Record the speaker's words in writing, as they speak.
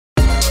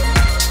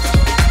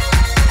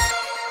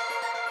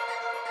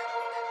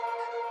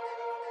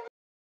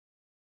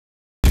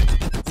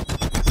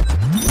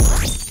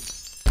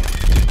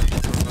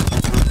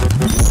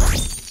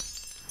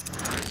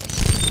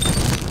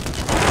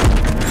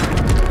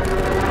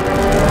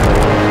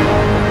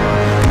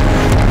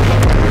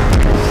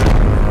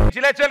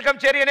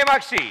Jerry and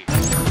Hemakshi.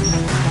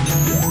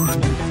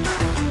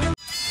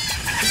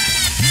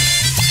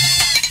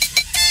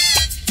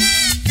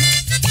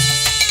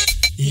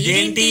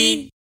 ఇదేంటి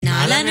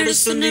నాలా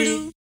నడుస్తున్నాడు?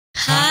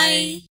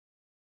 హాయ్.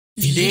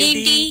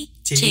 ఇదేంటి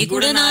చెయ్యి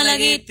కూడా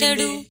నాలాగే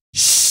ఎత్తాడు?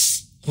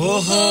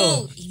 ఓహో,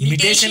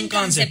 ఇమిటేషన్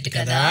కాన్సెప్ట్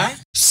కదా.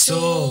 సో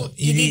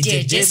ఇది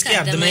జడ్జెస్ కి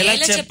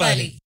అర్థమయ్యేలా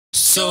చెప్పాలి.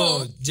 సో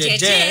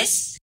జడ్జెస్,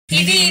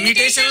 ఇది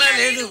ఇమిటేషన్ లా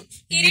లేదు,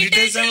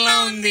 ఇరిటేషన్ లా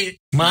ఉంది.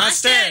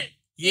 మాస్టర్,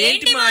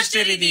 ఏంటి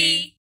మాస్టర్ ఇది?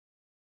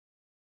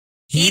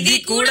 ఇది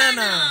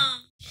కూడానా?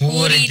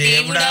 ఓరి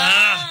దేవుడా,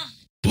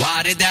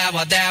 వారి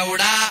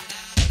దేవుడా,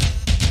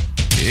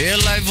 ఏ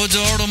లైఫ్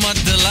జోడు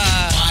మధ్యలా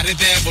వారి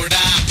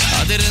దేవుడా,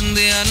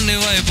 అదిరింది అన్ని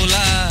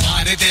వైపులా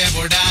వారి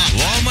దేవుడా.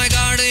 ఓ మై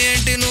గాడ్,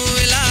 ఏంటి నువ్వు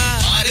ఇలా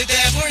వారి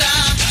దేవుడా,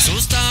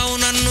 చూస్తావు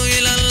నన్ను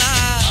ఇలల్లా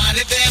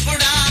వారి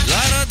దేవుడా,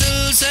 జరా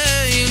దిల్ సే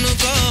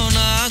ఇనుకో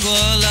నా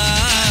గోలా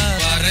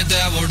వారి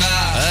దేవుడా,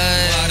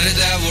 వారి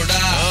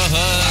దేవుడా,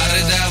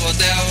 వారి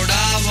దేవుడా,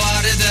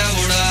 వారి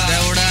దేవుడా,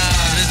 దేవుడా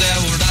వారి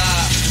దేవుడా,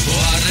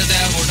 వారి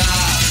దేవుడా,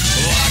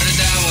 వారి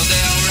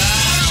దేవుడా,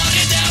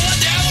 వారి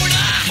దేవుడా,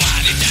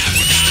 వారి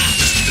దేవుడా,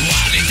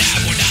 వారి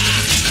దేవుడా,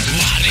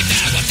 వారి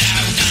దేవుడా,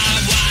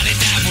 వారి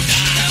దేవుడా,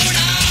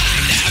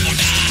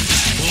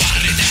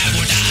 వారి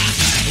దేవుడా,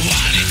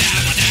 వారి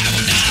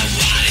దేవుడా,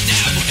 వారి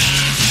దేవుడా.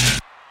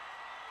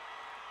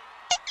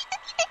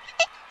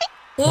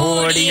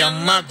 ఓడి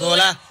అమ్మ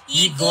గోల,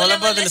 ఈ గోల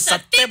బదులు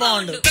సత్తే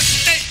బాగుండు.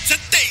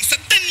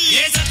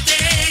 ఏ సత్తే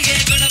ఏ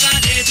గొడవ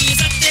లేదు,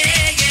 సత్తే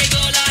ఏ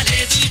గోల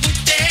లేదు,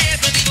 బుట్టే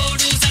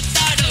ప్రతికోడు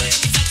సత్తాడో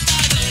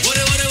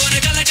ఒరే ఒరే ఒరే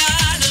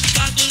కలకాలం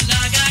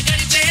కాకుల్లాగా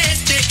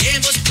గడిపేస్తే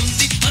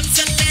ఏమొస్తుంది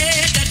మనసల్లే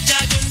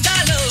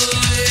దర్జాగుండాలో.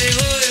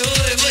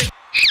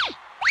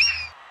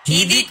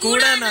 ఇది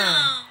కూడానా?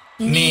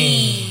 నీ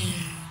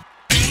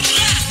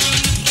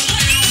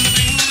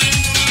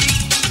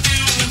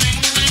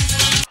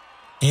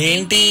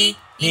ఏంటి,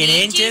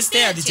 నేనేం చేస్తే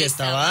అది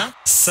చేస్తావా?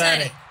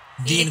 సరే,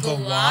 దీనికో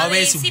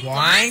వావేసి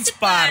వాయిన్స్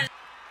పార్.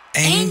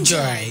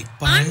 ఎంజాయ్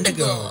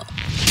పండుగ.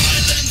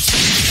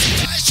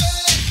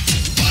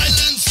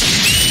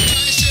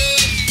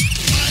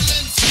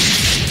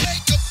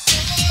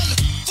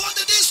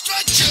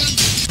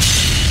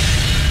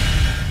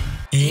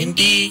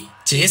 ఏంటి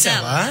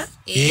చేసావా?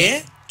 ఏ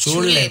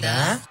చూడలేదా?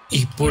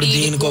 ఇప్పుడు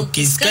దీనికో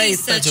కిస్కా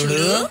ఇస్తా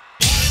చూడు.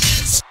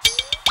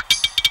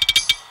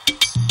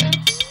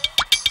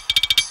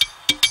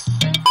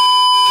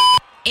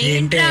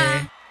 ఏంటే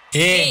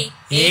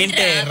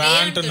ఏంటే రా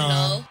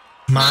అంటున్నావు?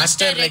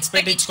 మాస్టర్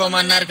రెస్పెక్ట్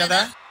ఇచ్చుకోమన్నారు కదా.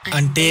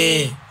 అంటే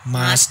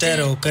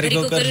మాస్టర్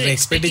ఒకరికొకరు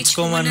రెస్పెక్ట్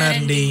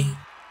ఇచ్చుకోమన్నారండి,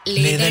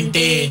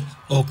 లేదంటే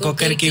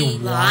ఒక్కొక్కరికి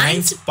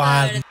వాయిన్స్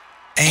పార్.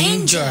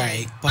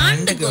 ఎంజాయ్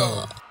పండుగ.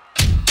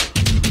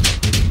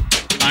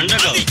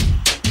 పండుగ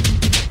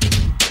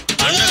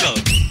పండుగ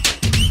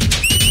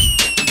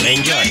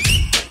ఎంజాయ్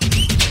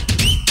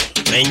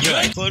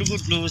ఎంజాయ్.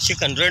 కోడిగుడ్లు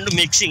చికెన్ రెండు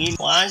మిక్సింగ్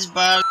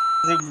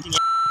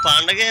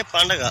పండగే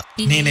పండగ.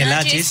 నేను ఎలా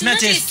చేసినా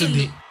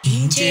చేస్తుంది.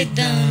 ఏం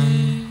చేద్దాం?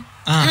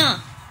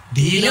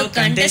 దీలో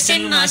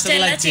కంటెస్టెంట్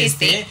మాస్టర్ లా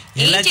చేస్తే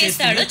ఎలా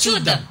చేస్తాడో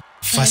చూద్దాం.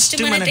 ఫస్ట్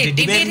మన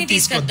టెడ్డీ బేర్ ని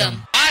తీసుకొద్దాం.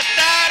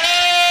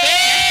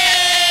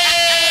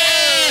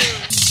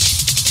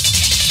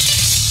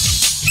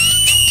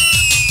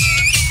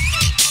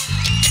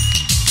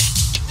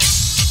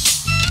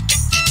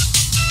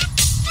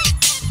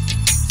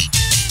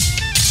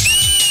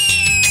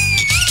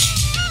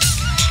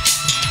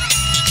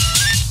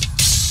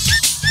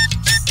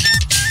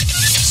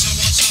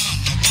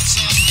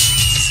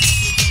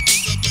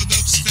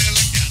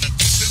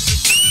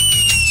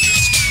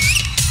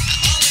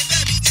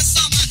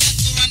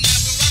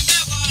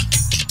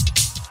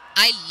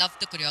 I love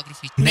the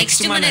choreography.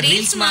 Next మన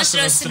రీల్స్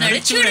మాస్టర్ వస్తున్నాడు,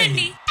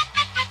 చూడండి.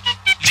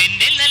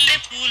 వెన్నెలల్లే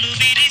పూలు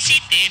విరిసి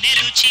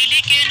తేనెలు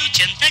చిలికెను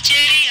చెంత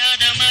చేరి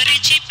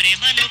ఆదమరిచి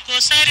ప్రేమను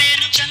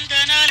కోసరేను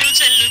చందనాలు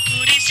జల్లు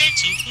కురిసే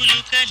చూపులు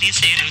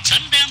కలిసేను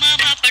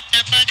చందమామ పట్ట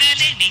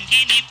పగలే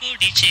నింగిని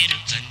పొడిచేను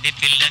కన్నె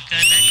పిల్ల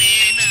కలలే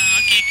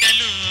నాకిక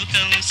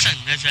లోకం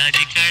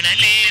సన్నజాజి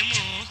కళలే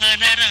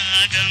మోహన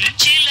రాగం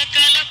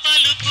చిలకల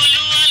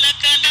పలుకులు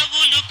అలకల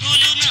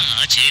ఉలుకులు నా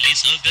చెలి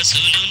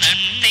సొగసులు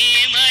నన్నే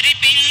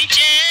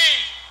మరిపించే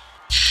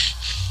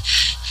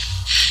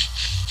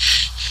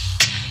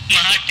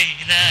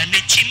మాటేరాని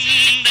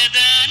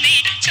చిన్నదాని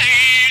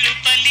కళ్ళు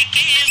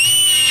పలికే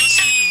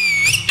ఊసులు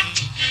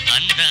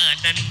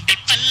అందాలంది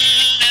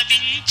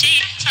పల్లవించి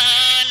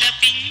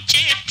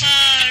ఆలపించే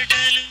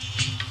పాటలు.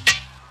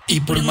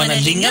 ఇప్పుడు మన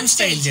లింగం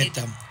స్టైల్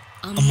చేద్దాం.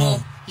 అమ్మో,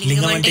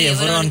 లింగం అంటే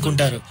ఎవరు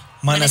అనుకుంటారు?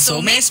 మన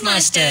సోమేష్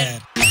మాస్టర్.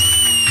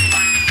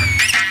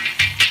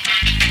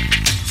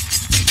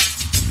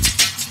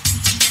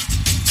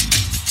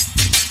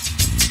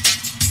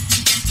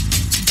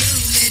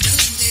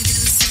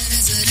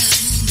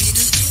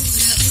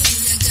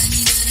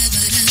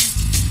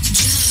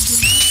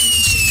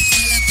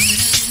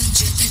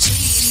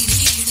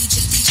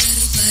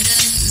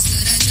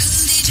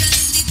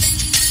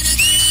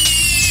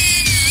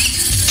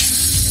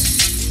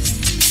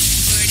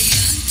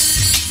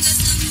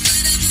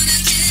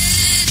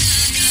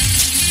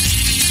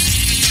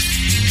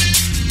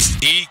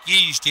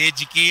 ఈ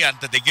స్టేజ్ కి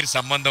అంత దగ్గర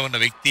సంబంధం ఉన్న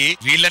వ్యక్తి,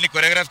 వీళ్ళని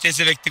కొరియోగ్రాఫ్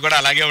చేసే వ్యక్తి కూడా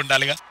అలాగే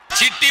ఉండాలిగా.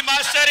 చిట్టి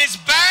master is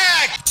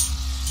back.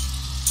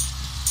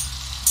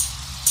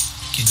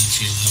 Can you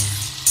feel her?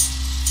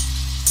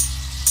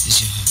 Is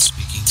your heart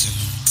speaking to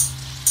her?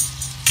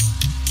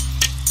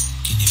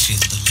 Can you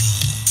feel the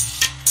love?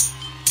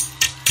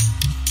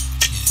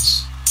 Yes.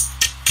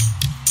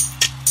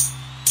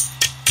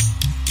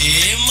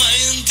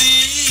 ఏమైంది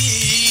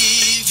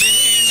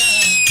వేళ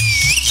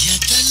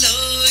ఎదలో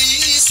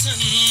ఈ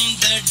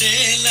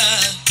సందడేల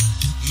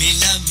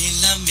మిల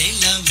మిల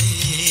మిల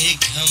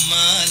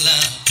మేఘమాల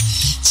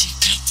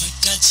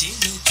చిటపట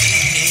చినుకే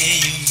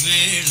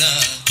వేళ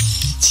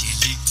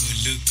చిలి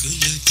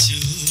కులుకులు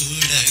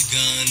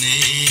చూడగానే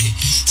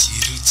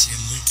చిరు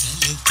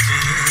చెమటలు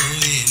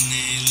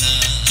పోయేలా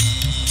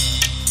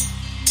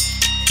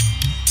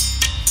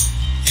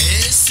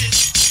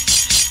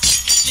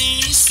నీ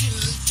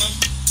శిల్పం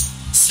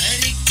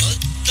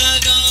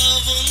సరికొత్తగా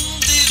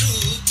ఉంది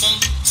రూపం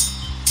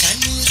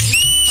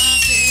కనురెప్ప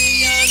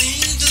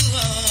వేయాలిదు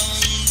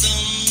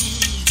అందం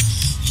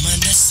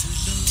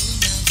మనసులో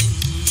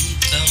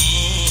వింత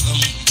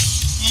మోహం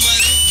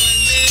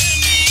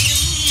మరువలేని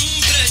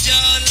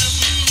ఇంద్రజాలం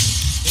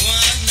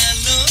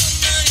వానలో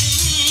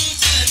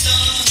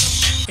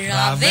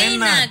రావే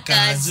నా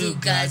కాజు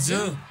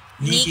గాజు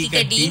నీకిక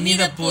ఢీ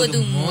మీద పోదు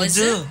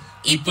మోజు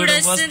ఇప్పుడు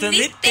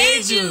వస్తుంది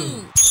తేజు.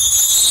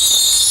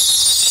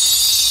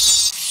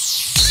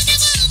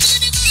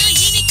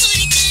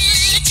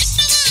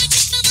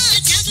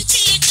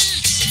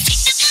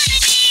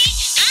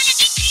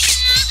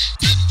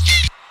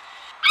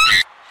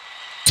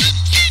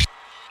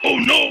 Oh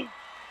no.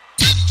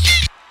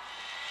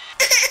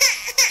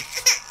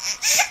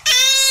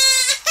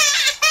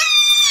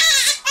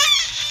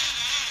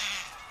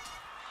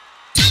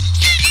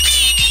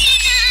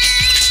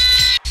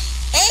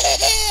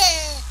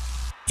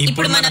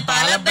 ఇప్పుడు మన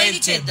పాలబ్బాయి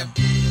చేద్దాం.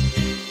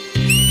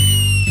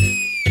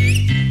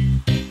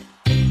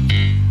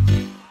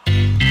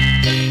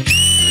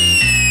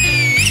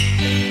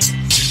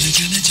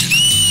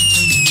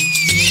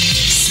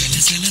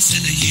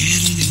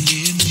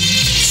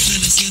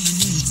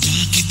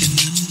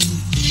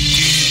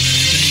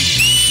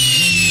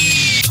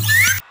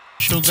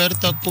 షుగర్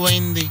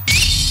తక్కువైంది.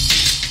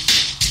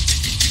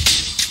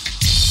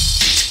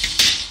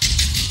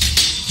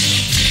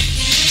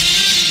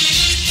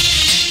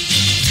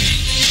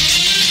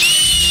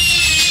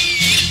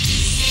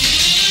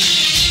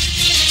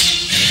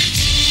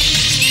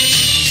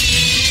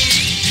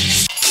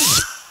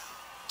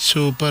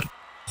 సూపర్.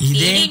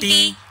 ఇదేంటి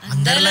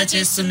అందరిలా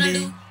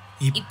చేస్తున్నాడు?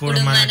 ఇప్పుడు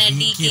మన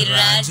ఢీకి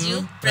రాజు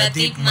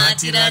ప్రదీప్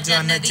మాచిరాజు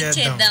అన్నది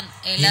చేద్దాం.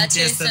 ఎలా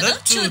చేస్తుందో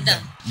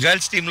చూద్దాం.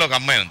 గర్ల్స్ టీమ్ లో ఒక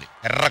అమ్మాయి ఉంది,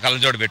 ఎర్ర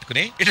కళ్ళజోడు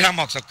పెట్టుకుని. ఇటు రమ్మ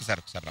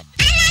ఒకసారి రమ్మ.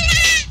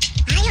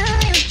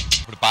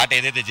 ఇప్పుడు పాట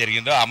ఏదైతే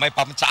జరిగిందో ఆ అమ్మాయి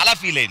పాపం చాలా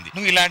ఫీల్ అయింది.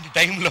 నువ్వు ఇలాంటి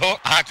టైంలో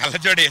ఆ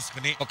కళ్ళజోడు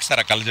వేసుకుని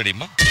ఒకసారి ఆ కళ్ళజోడు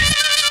ఇమ్మా.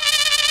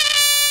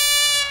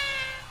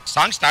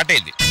 సాంగ్ స్టార్ట్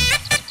అయింది.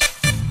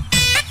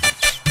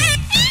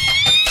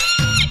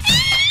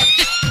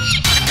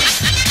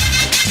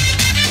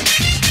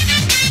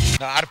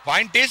 Our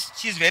point is,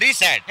 she is very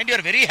sad and you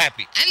are very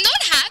happy. I'm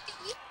not happy.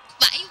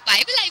 Why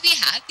will I be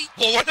happy?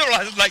 Oh, what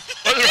was like?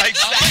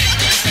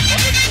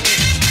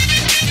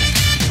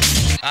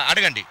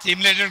 అడగండి.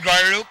 సిమ్యులేటెడ్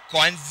గాడు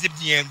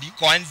కాన్సెప్ట్ ఏంటి?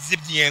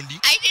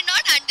 I did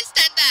not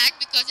understand the act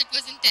because it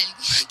was in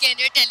Telugu. Can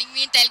you telling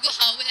me in Telugu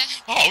how will I?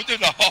 How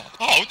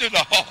do you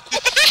know?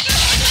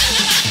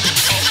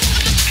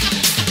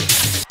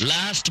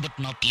 Last but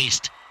not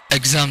least,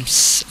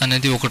 exams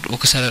అనేది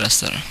ఒకసారి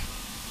రాస్తారు.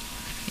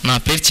 నా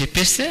పేరు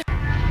చెప్పేస్తే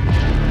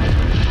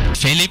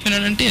fail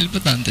అయిపోయినాడంటే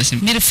వెళ్ళిపోతా అంతే.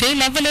 మీరు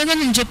ఫెయిల్ అవ్వలేదని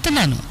నేను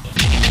చెప్తున్నాను.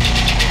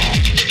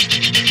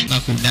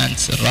 నాకు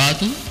డాన్స్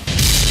రాదు,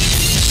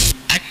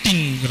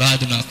 యాక్టింగ్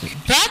రాదు, నాకు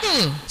రాదు.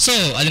 సో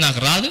అది నాకు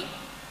రాదు,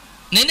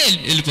 నేనే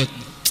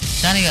వెళ్ళిపోతున్నా.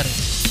 జానీ గారు,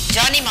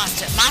 జానీ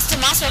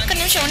మాస్టర్ ఒక్క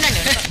నిమిషం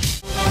ఉండండి.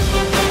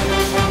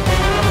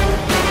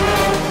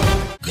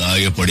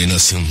 గాయపడిన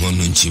సింహం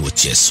నుంచి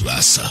వచ్చే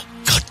శ్వాస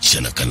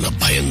గర్జన కన్నా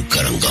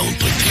భయంకరంగా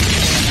ఉంటుంది.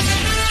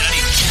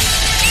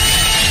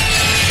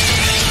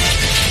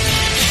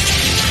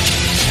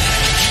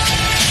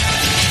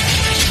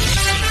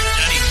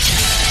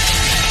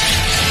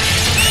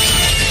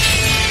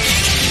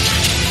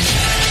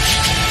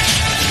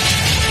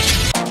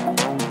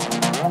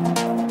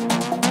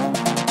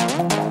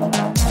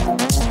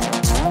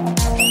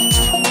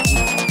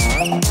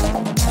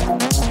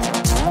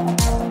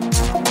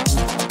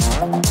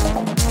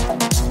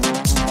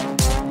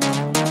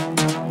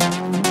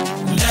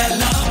 La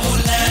la oh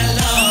la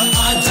la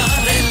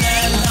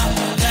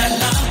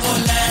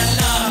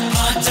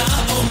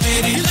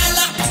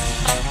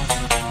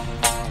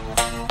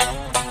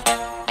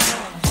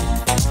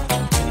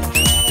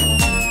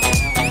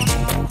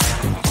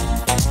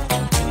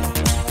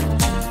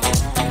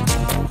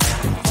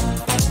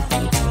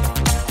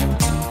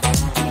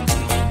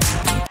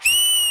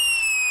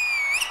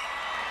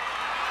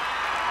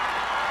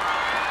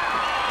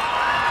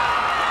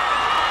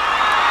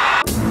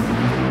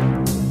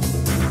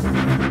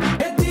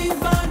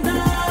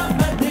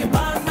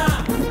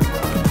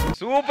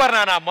super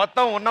నాన్న,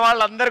 మొత్తం ఉన్న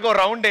వాళ్ళందరికీ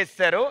రౌండ్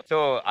వేస్తారు. సో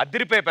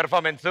అదిరిపోయే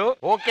పెర్ఫార్మెన్స్.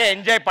 Okay,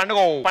 enjoy. పండుగ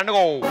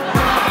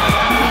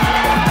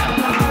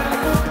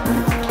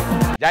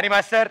జానీ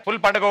మాస్టర్, ఫుల్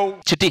పండుగ.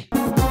 చిట్టి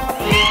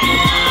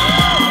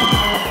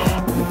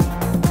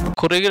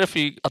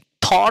కొరియోగ్రఫీ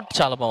థాట్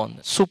చాలా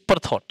బాగుంది,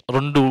 సూపర్ థాట్.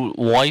 2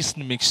 వాయిస్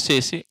ని మిక్స్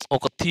చేసి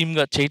ఒక థీమ్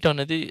గా చేయటం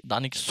అనేది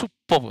దానికి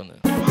సూపర్ ఉంది.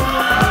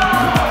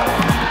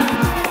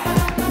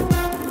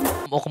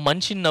 ఒక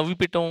మనిషి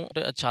నవ్విపెట్టడం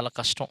అంటే చాలా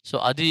కష్టం. సో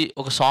అది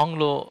ఒక సాంగ్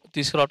లో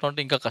తీసుకురావటం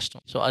అంటే ఇంకా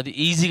కష్టం. సో అది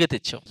ఈజీగా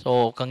తెచ్చాం. సో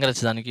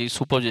కంగ్రాట్స్, దానికి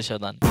సూపర్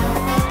చేసావు దాన్ని.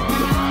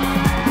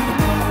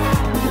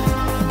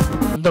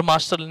 అందరు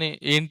మాస్టర్ని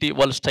ఏంటి,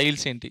 వాళ్ళ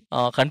స్టైల్స్ ఏంటి,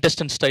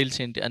 కంటెస్టెంట్ స్టైల్స్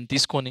ఏంటి అని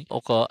తీసుకొని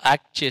ఒక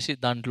యాక్ట్ చేసి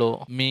దాంట్లో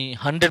మీ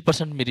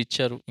 100% మీరు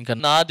ఇచ్చారు. ఇంకా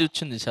నాది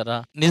వచ్చింది సరా.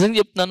 నిజంగా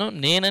చెప్తున్నాను,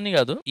 నేనని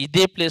కాదు,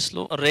 ఇదే ప్లేస్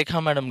లో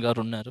రేఖా మేడం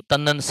గారు ఉన్నారు.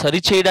 తను నన్ను సరి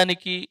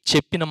చేయడానికి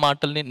చెప్పిన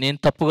మాటల్ని నేను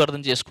తప్పుగా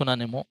అర్థం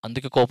చేసుకున్నానేమో,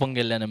 అందుకే కోపంగా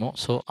వెళ్ళానేమో.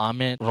 సో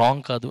ఆమె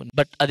రాంగ్ కాదు,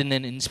 బట్ అది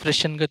నేను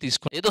ఇన్స్పిరేషన్ గా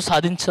తీసుకుని ఏదో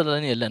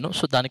సాధించాలని వెళ్ళాను.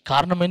 సో దానికి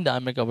కారణమైంది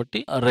ఆమె.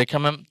 కాబట్టి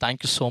రేఖా ma'am,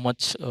 thank you so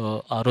much.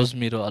 ఆ రోజు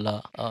మీరు అలా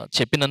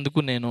చెప్పినందుకు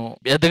నేను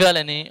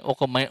ఎదగాలని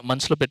ఒక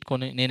మనసులో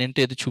పెట్టుకొని నేనంటే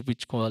ఏది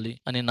చూపించుకోవాలి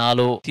అని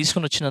నాలో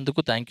తీసుకుని వచ్చినందుకు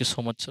thank you so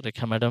much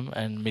Rekha madam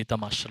and మిగతా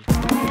master.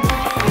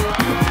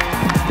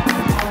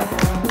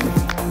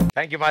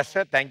 Thank you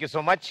master, thank you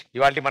so much.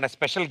 ఇవాళ మన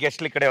స్పెషల్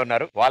గెస్ట్లు ఇక్కడే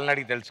ఉన్నారు, వాళ్ళని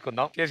అడిగి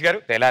తెలుసుకుందాం. కేశ్ గారు,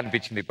 ఎలా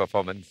అనిపించింది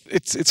performance?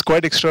 It's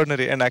quite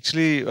extraordinary and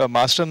actually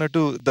master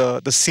అన్నట్టు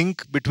the sync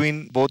between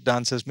both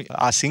dancers,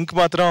 ఆ సింక్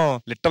మాత్రం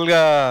లిటరల్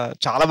గా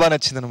చాలా బాగా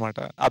నచ్చింది అనమాట.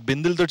 ఆ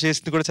బిందులతో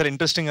చేసింది కూడా చాలా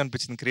ఇంట్రెస్టింగ్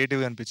అనిపించింది,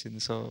 క్రియేటివ్ గా అనిపించింది.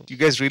 So you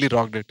guys really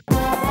rocked it.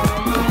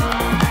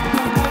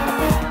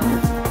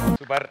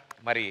 Super.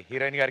 మరి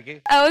హీరోయిన్ గారికి?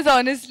 I was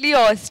honestly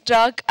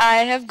awestruck. I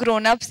have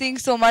grown up seeing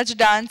so much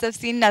dance. I've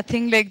seen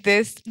nothing like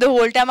this. The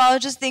whole time I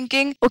was just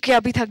thinking, okay,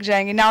 abhi thak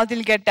jayenge. Now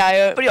they'll get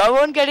tired. But you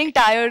weren't getting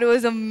tired. It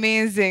was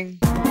amazing.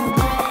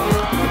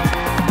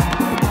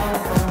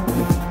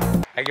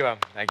 Thank you, ma'am.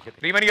 Thank you.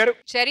 Priyamani గారు?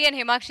 Cherry and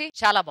హిమాక్షి,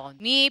 చాలా బాగుంది.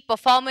 మీ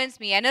performance,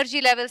 మీ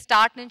energy level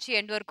start నుంచి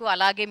end వరకు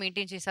అలాగే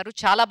maintain చేశారు.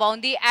 చాలా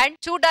బాగుంది. And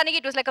చూడడానికి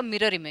it was like a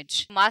mirror image.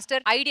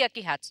 Master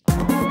ఐడియాకి hats.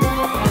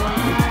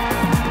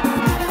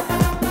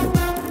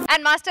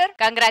 And master,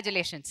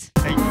 congratulations.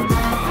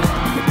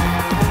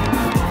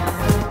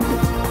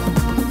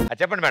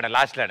 చెప్పండి మేడం,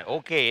 లాస్ట్ లో.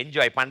 ఓకే,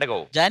 ఎంజాయ్ పండగ.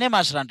 జానే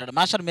మాస్టర్ అంటాడు.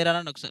 మాస్టర్ మీరు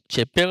అనండి ఒకసారి.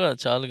 చెప్పేగా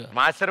చాలుగా.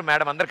 మాస్టర్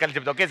మేడం అందరు కలిసి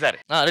చెప్తా. Okay sir,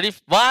 ready,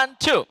 1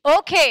 2.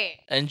 Okay,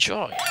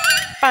 enjoy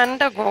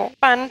పండగ.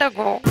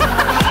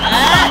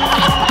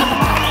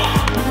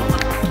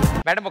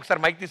 మేడం ఒకసారి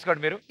మైక్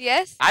తీసుకోండి మీరు.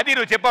 Yes. అది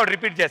నువ్వు చెప్పావు,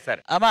 రిపీట్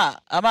చేస్తారు.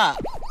 అమ్మా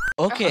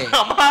ఓకే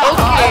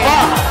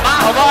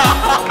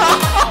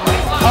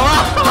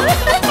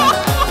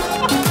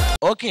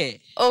ఓకే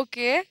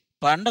Okay.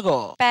 పండగో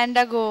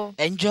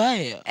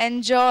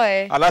Enjoy.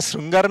 అలా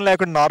శృంగారం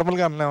లేకుండా నార్మల్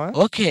గా అన్నావా?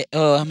 ఓకే,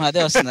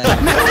 అదే వస్తుంది.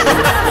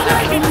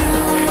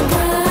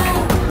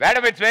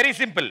 Madam, it's very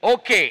simple.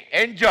 Okay,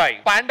 enjoy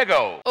పండగ.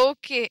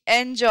 Okay,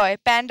 enjoy.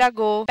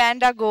 Pandago.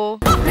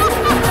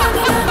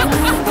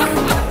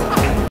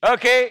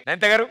 ఓకే,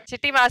 నంత గారు?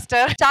 చిట్టి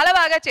మాస్టర్, చాలా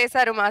బాగా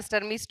చేశారు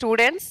మాస్టర్ మీ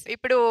స్టూడెంట్స్.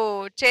 ఇప్పుడు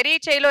చెరీ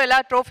చేలో ఎలా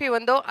ట్రోఫీ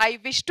ఉందో, I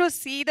wish to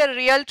see the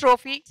real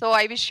trophy. So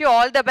I wish you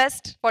all the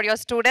best for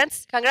your students.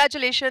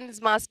 Congratulations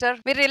master.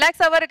 మీరు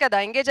రిలాక్స్ అవ్వరు కదా,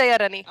 ఎంగేజ్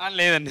అయ్యారని?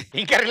 లేదండి,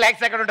 ఇంకా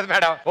రిలాక్స్ ఎక్కడ ఉంటుంది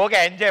మేడం. ఓకే,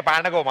 ఎంజాయ్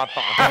పండగ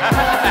మొత్తం.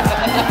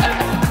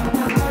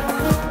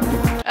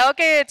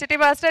 ఓకే చిట్టి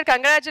మాస్టర్,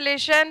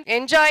 కంగ్రాచులేషన్.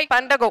 ఎంజాయ్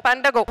పండగ.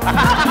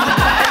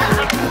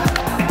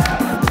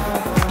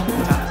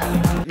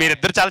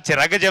 మీరిద్దరు చాలా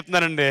చిరాగ్గా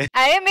చెప్తున్నారండి.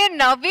 అరే మీరు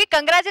నవ్వి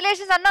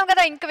కంగ్రాచులేషన్స్ అన్నాం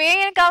కదా,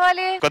 ఇంకేం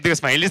కావాలి? కొద్దిగా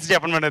స్మైల్ ఇస్తే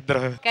చెప్పండి మేడం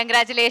ఇద్దరు.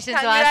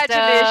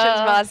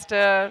 Congratulations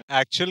master.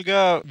 యాక్చువల్ గా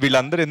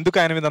వీళ్ళందరూ ఎందుకు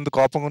ఆయన మీద అంత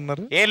కోపంగా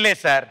ఉన్నారు? ఏం లేదు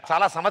సార్,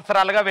 చాలా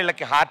సంవత్సరాలుగా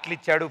వీళ్ళకి హార్ట్లు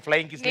ఇచ్చాడు,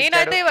 ఫ్లయింగ్ కిస్ ఇచ్చాడు.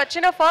 నేనైతే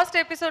వచ్చిన ఫస్ట్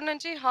ఎపిసోడ్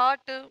నుంచి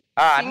హార్ట్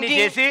అన్ని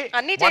చేసి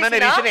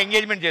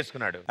ఎంగేజ్మెంట్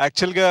చేసుకున్నాడు.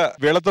 యాక్చువల్ గా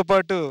వీళ్ళతో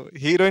పాటు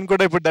హీరోయిన్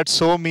కూడా ఇప్పుడు that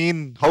so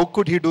mean, how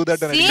could he do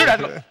that అని.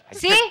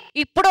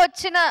 ఇప్పుడు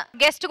వచ్చిన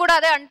గెస్ట్ కూడా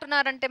అదే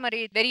అంటున్నారంటే మరి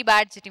వెరీ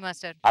బ్యాడ్ చిట్టి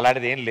మాస్టర్.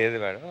 అలాంటిది ఏం లేదు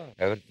మేడం.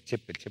 ఎవరు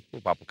చెప్పు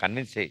పాప,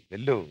 కన్విన్స్ చేయి.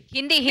 వెళ్ళు.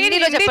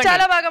 హిందీలో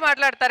చాలా బాగా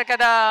మాట్లాడతారు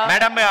కదా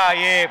మేడం.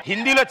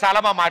 హిందీలో చాలా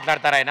బాగా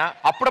మాట్లాడతారు ఆయన,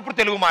 అప్పుడప్పుడు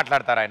తెలుగు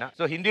మాట్లాడతారు ఆయన.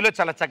 సో హిందీలో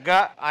చాలా చక్కగా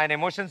ఆయన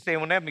ఎమోషన్స్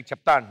ఏమున్నాయో మీకు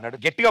చెప్తా అంటున్నాడు.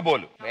 గట్టిగా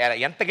బోల్,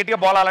 ఎంత గట్టిగా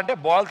బోలాలంటే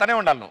బోల్తానే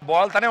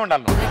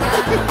ఉండాలి.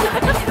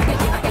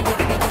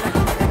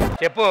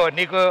 చెప్పు,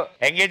 నీకు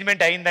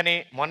ఎంగేజ్మెంట్ అయిందని,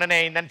 మొన్ననే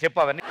అయిందని చెప్పు.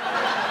 అవన్నీ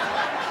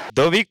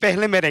 2 वीक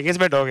पहले मेरा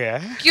एंगेजमेंट हो गया.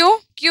 क्यों?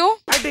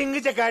 डिंग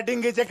चका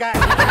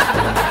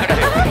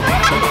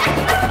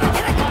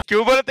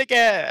क्यों बोलते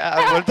क्या?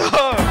 बोलते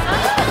हो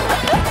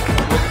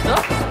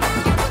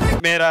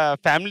मेरा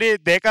फैमिली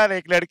देखा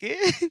एक लड़की.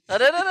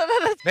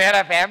 मेरा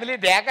फैमिली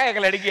देखा एक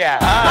लड़की.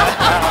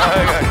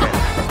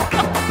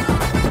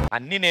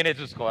 అన్ని నేనే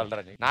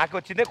చూసుకోవాలని నాకు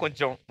వచ్చిందే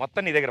కొంచెం,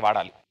 మొత్తం నీ దగ్గర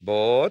వాడాలి.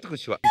 बहुत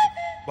खुश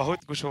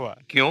हुआ.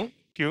 क्यों?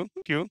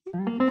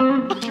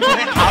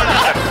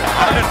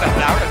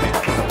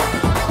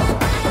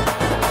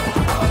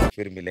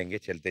 फिर मिलेंगे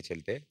चलते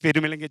चलते.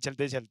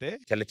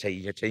 चल चल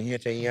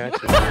चाहिए.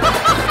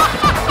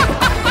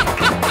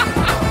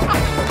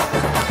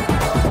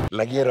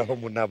 లగే రహో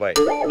Munna bye.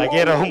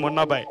 లగే రహో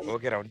Munna bye.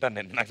 Okay రా, ఉంటాను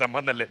నేను, నాకు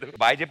సంబంధం లేదు.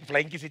 బాయ్ చెప్పి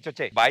ఫ్లైంగ్ కిస్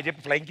ఇచ్చొచ్చాయి. బాయ్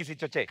చెప్పి ఫ్లైంగ్ కిస్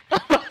ఇచ్చొచ్చాయి.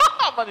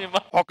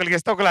 ఒకరికి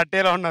ఇస్తే ఒకరు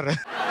అట్టేలా ఉన్నారు.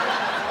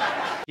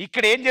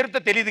 ఇక్కడ ఏం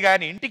జరుగుతుందో తెలియదు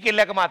కానీ ఇంటికి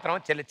వెళ్ళాక మాత్రం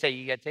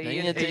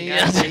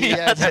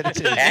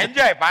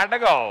ఎంజాయ్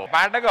పండగ.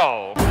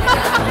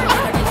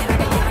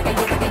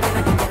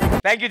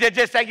 Thank you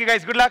judges, thank you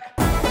guys, good luck.